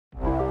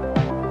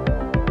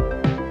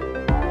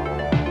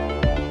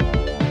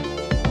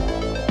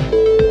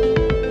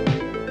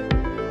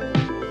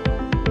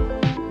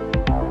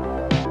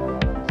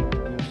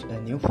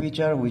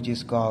feature which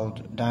is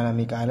called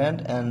dynamic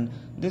island, and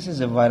this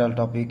is a viral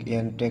topic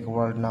in tech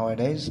world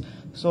nowadays.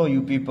 So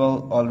you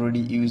people already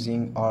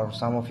using, or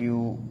some of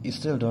you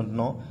still don't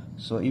know.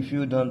 So if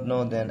you don't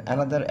know, then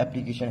another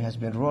application has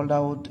been rolled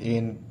out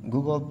in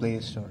Google Play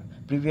Store.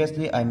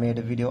 Previously I made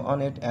a video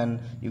on it,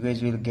 and you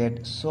guys will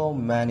get so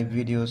many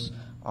videos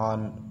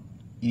on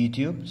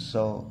YouTube,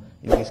 so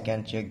you guys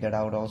can check that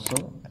out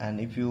also, and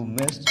if you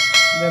missed,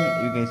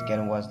 then you guys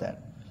can watch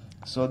that.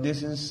 So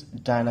this is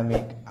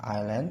dynamic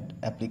island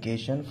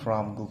application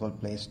from Google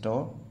Play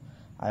Store.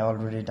 I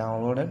already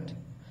downloaded.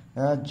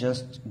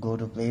 Just go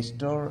to Play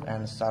Store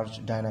and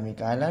search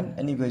dynamic island,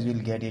 and you guys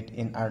will get it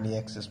in early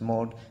access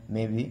mode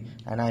maybe,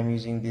 and I'm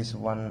using this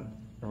one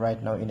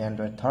right now in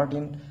Android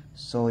 13,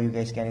 so you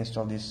guys can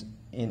install this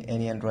in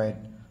any Android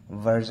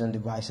version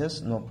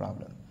devices, no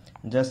problem.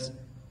 Just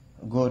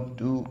go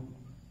to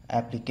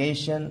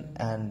application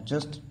and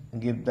just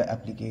give the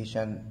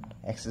application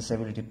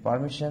accessibility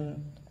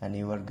permission, and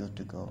you are good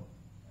to go.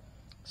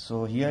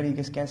 So here you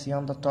guys can see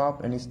on the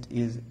top, and it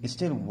is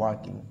still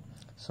working.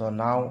 So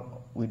now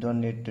we don't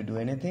need to do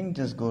anything,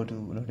 just go to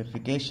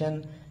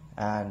notification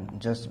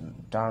and just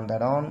turn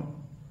that on.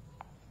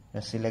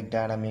 Just select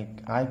dynamic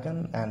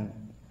icon and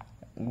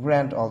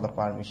grant all the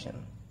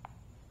permission.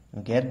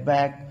 Get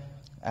back,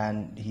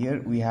 and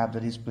here we have the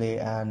display,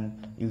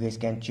 and you guys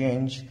can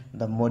change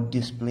the mode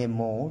display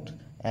mode,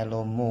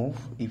 allow move.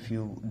 If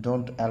you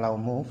don't allow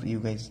move, you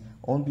guys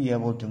won't be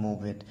able to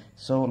move it.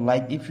 So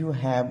like if you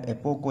have a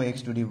Poco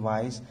X2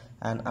 device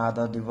and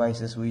other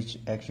devices which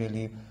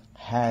actually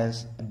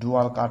has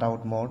dual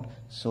cutout mode,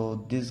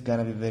 so this is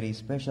gonna be very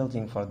special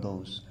thing for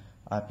those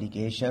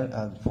application,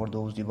 for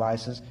those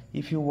devices.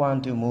 If you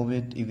want to move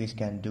it, you guys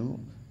can do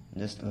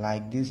just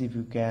like this. If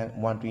you can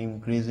want to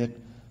increase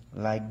it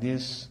like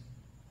this,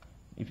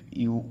 if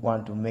you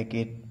want to make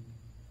it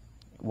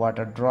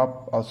water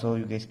drop also,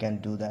 you guys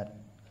can do that.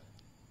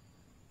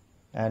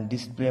 And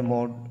display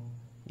mode,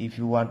 if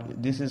you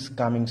want, this is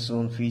coming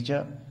soon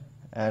feature,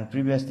 and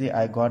previously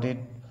I got it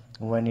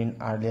when in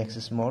early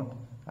access mode.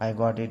 I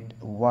got it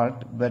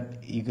worked,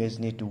 but you guys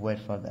need to wait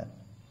for that.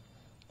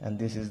 And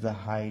this is the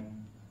height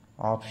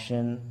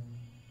option.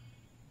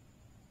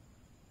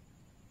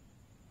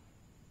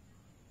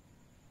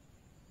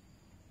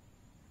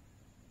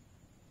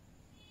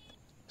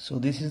 So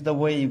this is the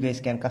way you guys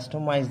can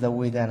customize the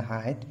width and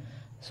height.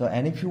 So,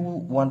 and if you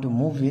want to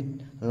move it,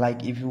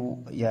 like if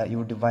you,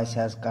 your device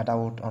has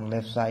cutout on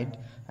left side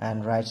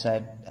and right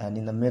side and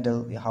in the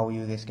middle, how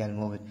you guys can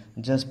move it,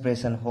 just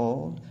press and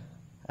hold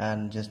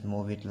and just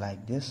move it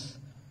like this,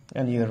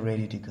 and you are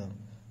ready to go.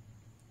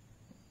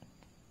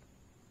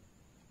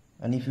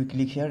 And if you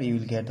click here, you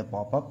will get the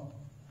pop-up,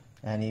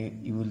 and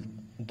you will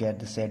get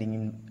the setting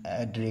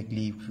in,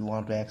 directly if you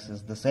want to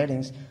access the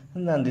settings.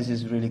 And then this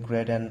is really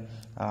great, and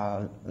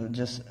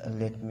just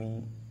let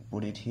me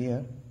put it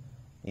here.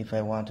 If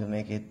I want to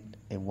make it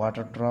a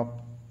water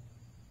drop,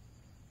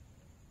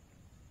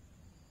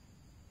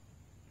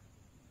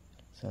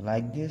 so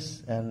like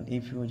this, and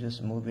if you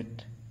just move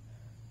it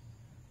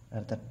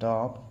at the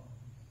top,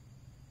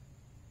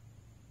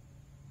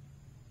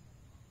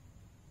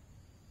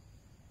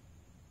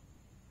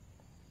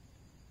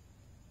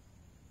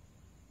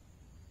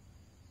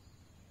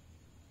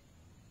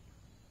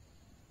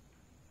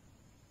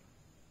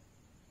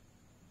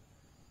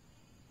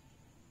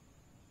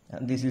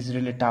 and this is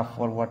really tough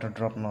for water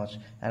drop notch,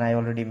 and I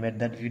already made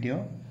that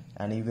video,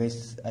 and you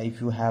guys, if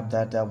you have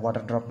that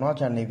water drop notch,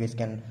 and you guys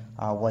can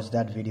watch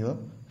that video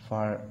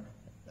for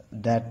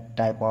that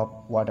type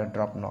of water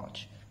drop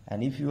notch.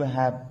 And if you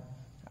have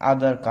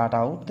other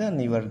cutout, then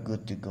you are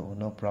good to go,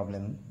 no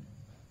problem.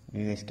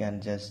 You guys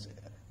can just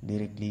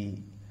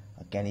directly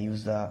can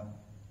use the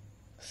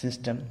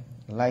system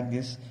like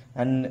this,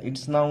 and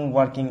it's now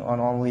working on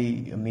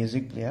only a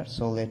music player.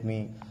 So let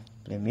me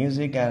play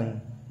music, and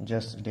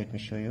just let me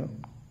show you.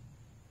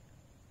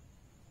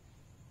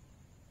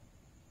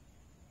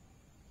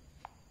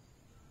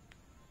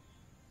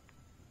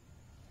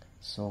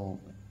 So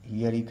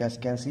here you guys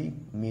can see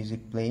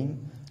music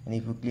playing, and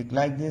if you click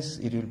like this,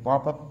 it will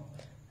pop up,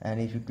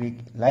 and if you click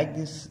like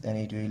this, and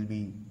it will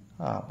be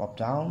pop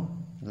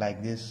down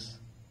like this,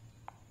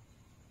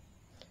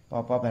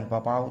 pop up and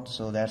pop out.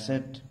 So that's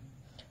it.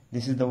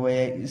 This is the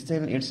way.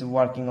 Still it's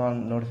working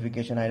on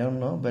notification, I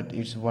don't know, but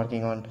it's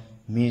working on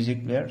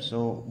music player.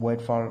 So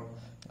wait for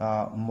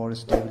more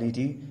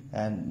stability,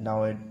 and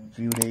now after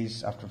few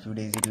days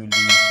it will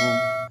be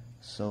improved.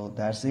 So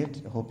that's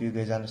it. Hope you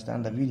guys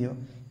understand the video.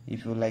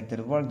 If you like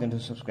the work, then to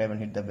subscribe and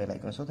hit the bell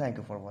icon. So thank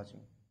you for watching.